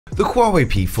The HUAWEI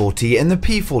P40 and the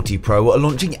P40 Pro are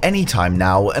launching anytime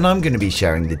now, and I'm going to be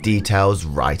sharing the details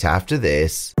right after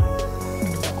this.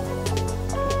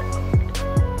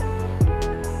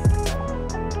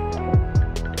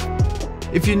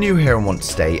 If you're new here and want to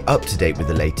stay up to date with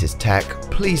the latest tech,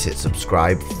 please hit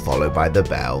subscribe followed by the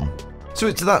bell. So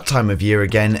it's that time of year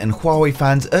again, and Huawei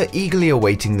fans are eagerly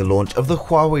awaiting the launch of the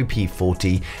HUAWEI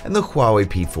P40 and the HUAWEI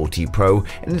P40 Pro,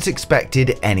 and it's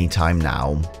expected anytime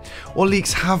now. While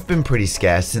leaks have been pretty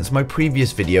scarce since my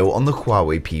previous video on the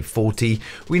HUAWEI P40,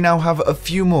 we now have a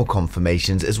few more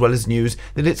confirmations as well as news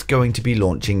that it's going to be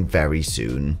launching very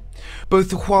soon. Both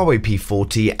the HUAWEI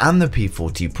P40 and the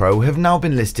P40 Pro have now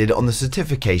been listed on the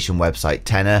certification website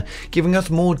Tenor, giving us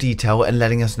more detail and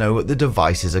letting us know the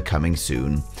devices are coming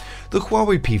soon. The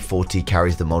HUAWEI P40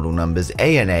 carries the model numbers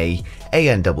ANA,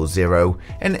 AN00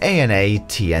 and ANA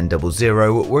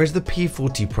TN00, whereas the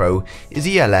P40 Pro is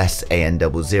ELS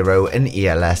AN00 and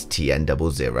ELS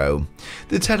TN00.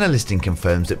 The Tenor listing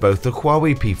confirms that both the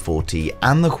HUAWEI P40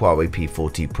 and the HUAWEI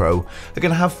P40 Pro are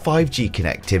going to have 5G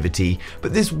connectivity,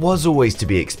 but this was always to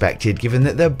be expected given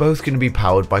that they're both going to be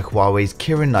powered by Huawei's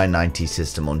Kirin 990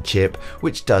 system on chip,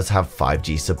 which does have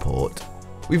 5G support.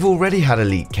 We've already had a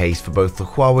leak case for both the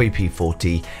HUAWEI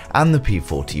P40 and the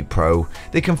P40 Pro.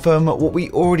 They confirm what we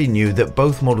already knew, that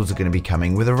both models are going to be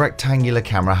coming with a rectangular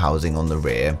camera housing on the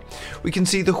rear. We can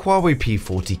see the HUAWEI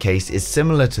P40 case is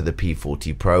similar to the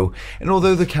P40 Pro, and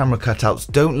although the camera cutouts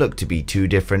don't look to be too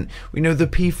different, we know the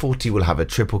P40 will have a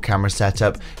triple camera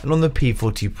setup, and on the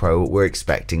P40 Pro we're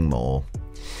expecting more.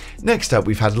 Next up,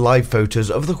 we've had live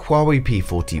photos of the HUAWEI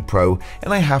P40 Pro,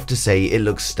 and I have to say it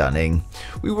looks stunning.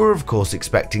 We were of course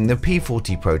expecting the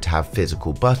P40 Pro to have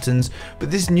physical buttons,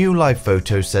 but this new live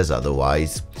photo says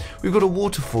otherwise. We've got a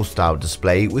waterfall style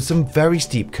display with some very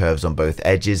steep curves on both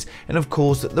edges, and of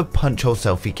course the punch hole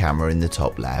selfie camera in the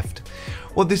top left.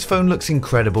 While this phone looks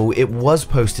incredible, it was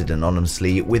posted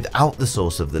anonymously without the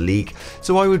source of the leak,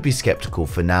 so I would be skeptical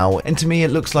for now, and to me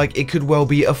it looks like it could well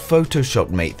be a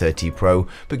photoshopped Mate 30 Pro,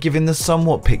 but given the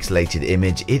somewhat pixelated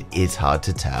image, it is hard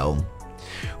to tell.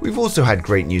 We've also had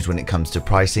great news when it comes to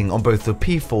pricing on both the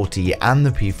P40 and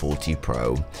the P40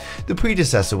 Pro. The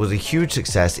predecessor was a huge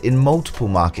success in multiple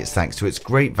markets thanks to its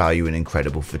great value and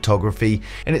incredible photography,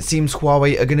 and it seems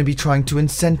Huawei are going to be trying to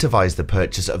incentivize the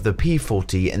purchase of the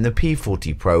P40 and the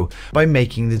P40 Pro by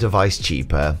making the device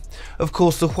cheaper. Of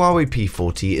course, the Huawei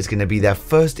P40 is going to be their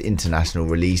first international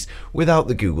release without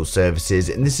the Google services,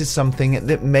 and this is something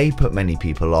that may put many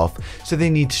people off, so they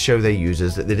need to show their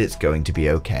users that it's going to be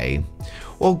okay.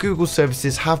 While Google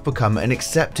services have become an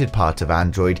accepted part of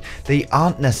Android, they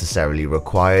aren't necessarily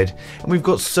required, and we've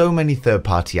got so many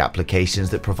third-party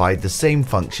applications that provide the same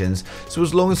functions, so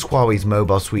as long as Huawei's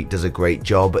mobile suite does a great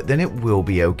job, then it will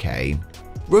be okay.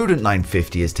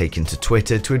 Rodent950 has taken to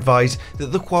Twitter to advise that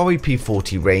the HUAWEI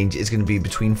P40 range is going to be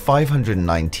between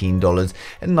 $519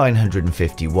 and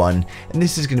 $951, and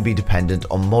this is going to be dependent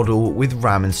on model with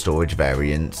RAM and storage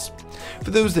variants.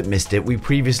 For those that missed it, we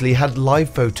previously had live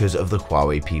photos of the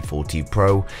HUAWEI P40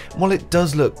 Pro, and while it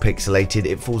does look pixelated,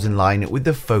 it falls in line with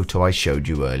the photo I showed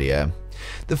you earlier.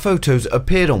 The photos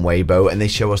appeared on Weibo, and they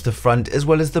show us the front as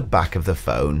well as the back of the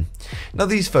phone. Now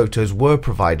these photos were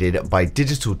provided by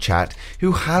Digital Chat,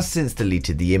 who has since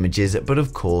deleted the images, but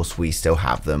of course we still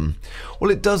have them.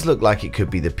 While it does look like it could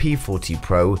be the P40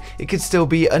 Pro, it could still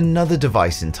be another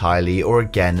device entirely, or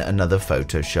again another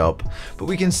Photoshop, but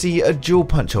we can see a dual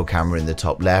punch hole camera in the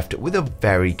top left with a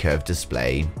very curved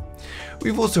display.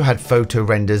 We've also had photo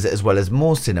renders as well as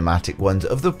more cinematic ones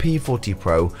of the P40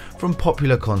 Pro from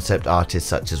popular concept artists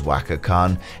such as Waka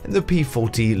Khan, and the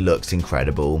P40 looks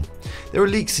incredible. There are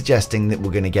leaks suggesting that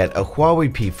we're going to get a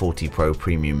HUAWEI P40 Pro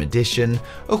Premium Edition,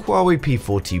 a HUAWEI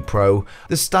P40 Pro,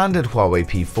 the standard HUAWEI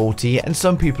P40, and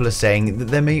some people are saying that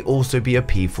there may also be a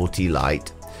P40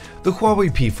 Lite. The HUAWEI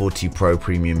P40 Pro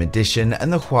Premium Edition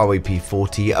and the HUAWEI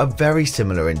P40 are very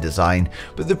similar in design,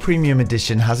 but the Premium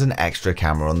Edition has an extra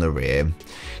camera on the rear.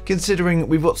 Considering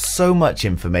we've got so much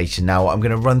information now, I'm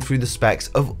going to run through the specs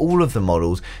of all of the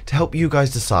models to help you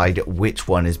guys decide which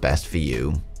one is best for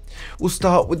you. We'll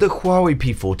start with the HUAWEI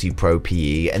P40 Pro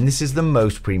PE, and this is the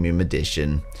most premium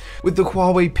edition. With the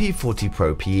HUAWEI P40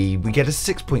 Pro PE, we get a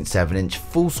 6.7-inch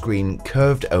full-screen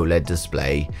curved OLED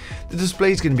display. The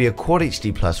display is going to be a Quad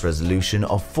HD Plus resolution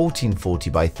of 1440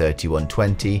 by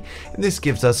 3120, and this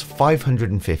gives us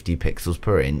 550 pixels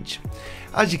per inch.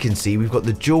 As you can see, we've got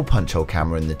the dual punch hole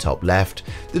camera in the top left.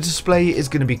 The display is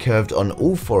going to be curved on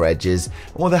all four edges,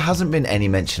 and while there hasn't been any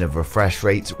mention of refresh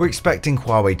rates, we're expecting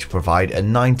Huawei to provide a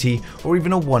 90 or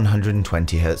even a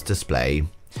 120Hz display.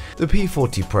 The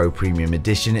P40 Pro Premium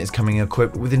Edition is coming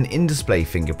equipped with an in-display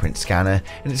fingerprint scanner,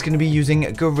 and it's going to be using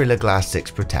Gorilla Glass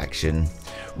 6 protection.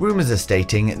 Rumours are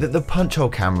stating that the punch hole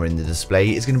camera in the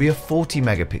display is going to be a 40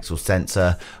 megapixel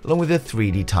sensor along with a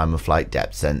 3D time of flight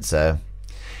depth sensor.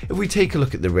 If we take a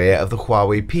look at the rear of the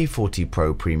HUAWEI P40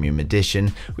 Pro Premium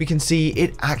Edition, we can see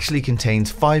it actually contains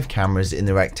 5 cameras in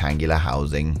the rectangular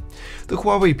housing. The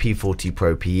HUAWEI P40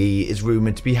 Pro PE is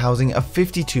rumoured to be housing a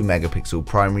 52 megapixel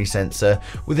primary sensor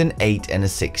with an 8 and a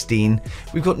 16.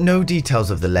 We've got no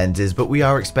details of the lenses, but we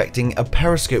are expecting a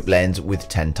periscope lens with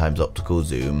 10 times optical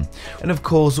zoom. And of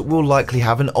course, we'll likely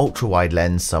have an ultra wide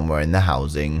lens somewhere in the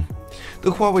housing.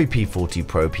 The HUAWEI P40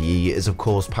 Pro PE is of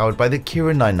course powered by the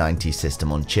Kirin 990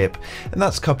 system on chip, and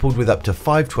that's coupled with up to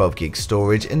 512 GB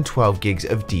storage and 12 GB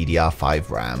of DDR5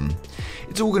 RAM.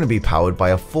 It's all going to be powered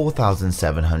by a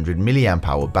 4700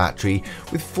 mAh battery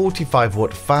with 45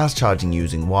 watt fast charging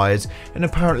using wires, and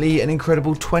apparently an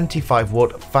incredible 25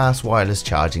 watt fast wireless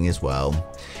charging as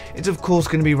well. It's of course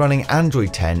going to be running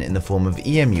Android 10 in the form of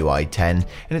EMUI 10,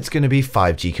 and it's going to be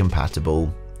 5G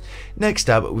compatible. Next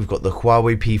up, we've got the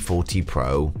HUAWEI P40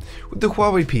 Pro. With the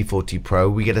HUAWEI P40 Pro,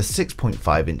 we get a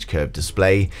 6.5 inch curved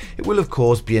display. It will of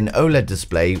course be an OLED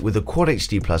display with a Quad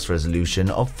HD Plus resolution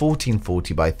of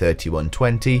 1440 by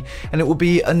 3120, and it will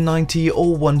be a 90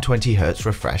 or 120 Hz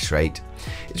refresh rate.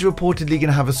 It's reportedly going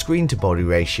to have a screen to body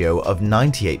ratio of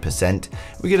 98%.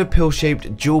 We get a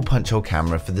pill-shaped dual punch hole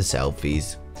camera for the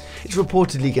selfies. It's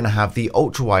reportedly going to have the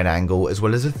ultra wide angle as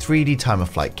well as a 3D time of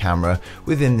flight camera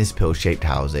within this pill-shaped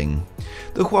housing.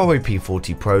 The HUAWEI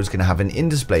P40 Pro is going to have an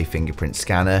in-display fingerprint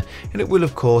scanner, and it will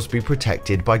of course be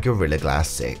protected by Gorilla Glass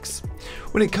 6.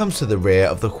 When it comes to the rear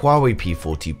of the HUAWEI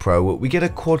P40 Pro, we get a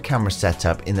quad camera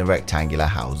setup in the rectangular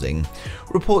housing.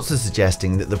 Reports are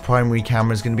suggesting that the primary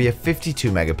camera is going to be a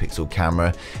 52 megapixel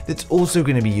camera that's also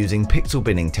going to be using pixel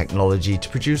binning technology to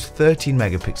produce 13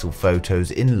 megapixel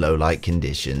photos in low light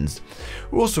conditions.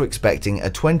 We're also expecting a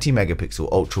 20 megapixel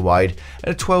ultra wide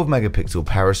and a 12 megapixel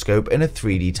periscope and a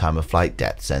 3D time of flight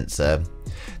depth sensor.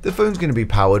 The phone's going to be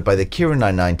powered by the Kirin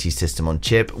 990 system on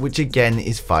chip, which again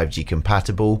is 5G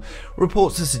compatible.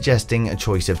 Reports are suggesting a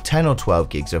choice of 10 or 12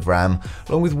 gigs of RAM,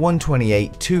 along with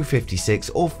 128, 256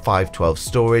 or 512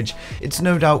 storage. It's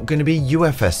no doubt going to be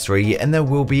UFS 3, and there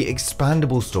will be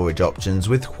expandable storage options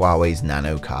with Huawei's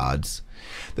Nano cards.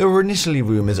 There were initially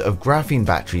rumours of graphene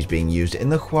batteries being used in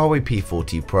the HUAWEI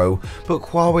P40 Pro, but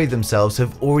Huawei themselves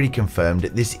have already confirmed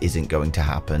that this isn't going to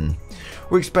happen.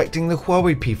 We're expecting the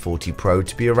HUAWEI P40 Pro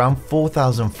to be around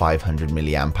 4500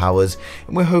 mAh,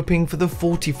 and we're hoping for the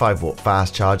 45 watt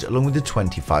fast charge along with the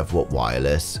 25 watt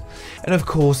wireless. And of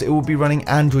course it will be running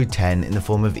Android 10 in the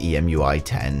form of EMUI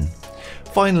 10.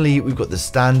 Finally, we've got the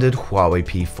standard HUAWEI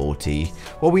P40.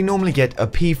 While we normally get a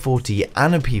P40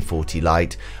 and a P40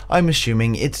 Lite, I'm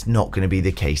assuming it's not going to be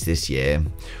the case this year.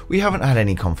 We haven't had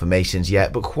any confirmations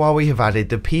yet, but Huawei have added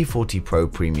the P40 Pro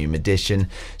Premium Edition,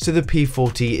 so the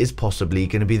P40 is possibly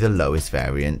going to be the lowest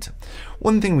variant.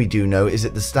 One thing we do know is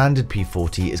that the standard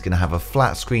P40 is going to have a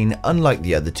flat screen unlike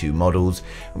the other two models,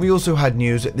 and we also had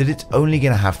news that it's only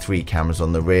going to have 3 cameras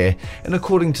on the rear, and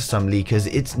according to some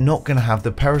leakers it's not going to have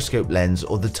the periscope lens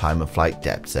or the time of flight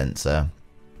depth sensor.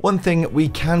 One thing we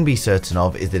can be certain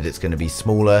of is that it's going to be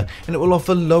smaller, and it will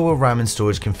offer lower RAM and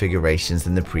storage configurations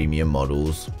than the premium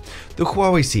models. The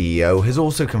Huawei CEO has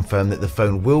also confirmed that the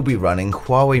phone will be running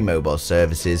Huawei mobile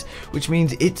services, which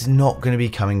means it's not going to be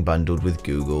coming bundled with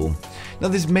Google. Now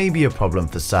this may be a problem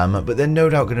for some, but they're no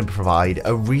doubt going to provide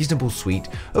a reasonable suite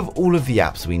of all of the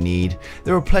apps we need.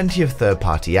 There are plenty of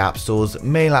third-party app stores,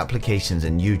 mail applications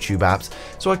and YouTube apps,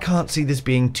 so I can't see this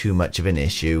being too much of an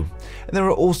issue. And there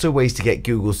are also ways to get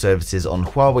Google services on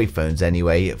Huawei phones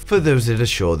anyway, for those that are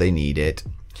sure they need it.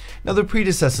 Now the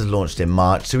predecessors launched in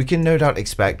March, so we can no doubt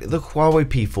expect the HUAWEI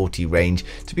P40 range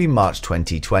to be March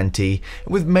 2020,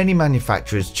 and with many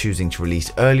manufacturers choosing to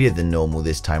release earlier than normal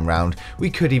this time round, we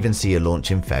could even see a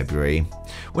launch in February.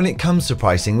 When it comes to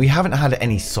pricing, we haven't had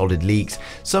any solid leaks.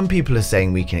 Some people are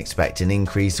saying we can expect an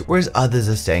increase, whereas others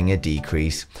are saying a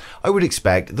decrease. I would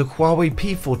expect the HUAWEI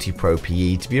P40 Pro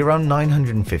PE to be around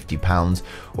 £950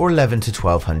 or $1,100 to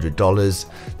 $1,200,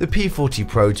 the P40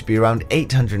 Pro to be around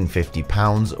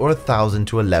 £850 or $1,000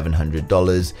 to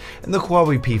 $1,100, and the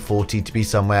Huawei P40 to be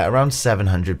somewhere around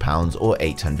 £700 or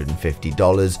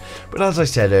 $850. But as I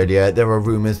said earlier, there are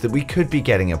rumours that we could be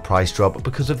getting a price drop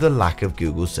because of the lack of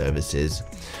Google services.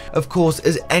 Of course,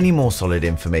 as any more solid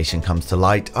information comes to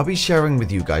light, I'll be sharing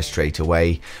with you guys straight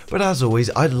away, but as always,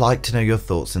 I'd like to know your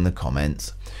thoughts in the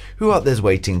comments. Who out there's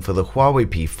waiting for the Huawei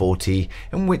P40,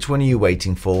 and which one are you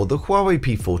waiting for, the Huawei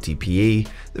P40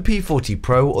 PE, the P40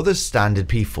 Pro or the standard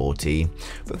P40?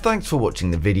 But thanks for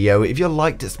watching the video. If you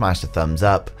liked it, smash the thumbs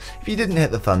up. If you didn't,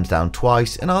 hit the thumbs down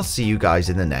twice, and I'll see you guys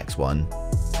in the next one.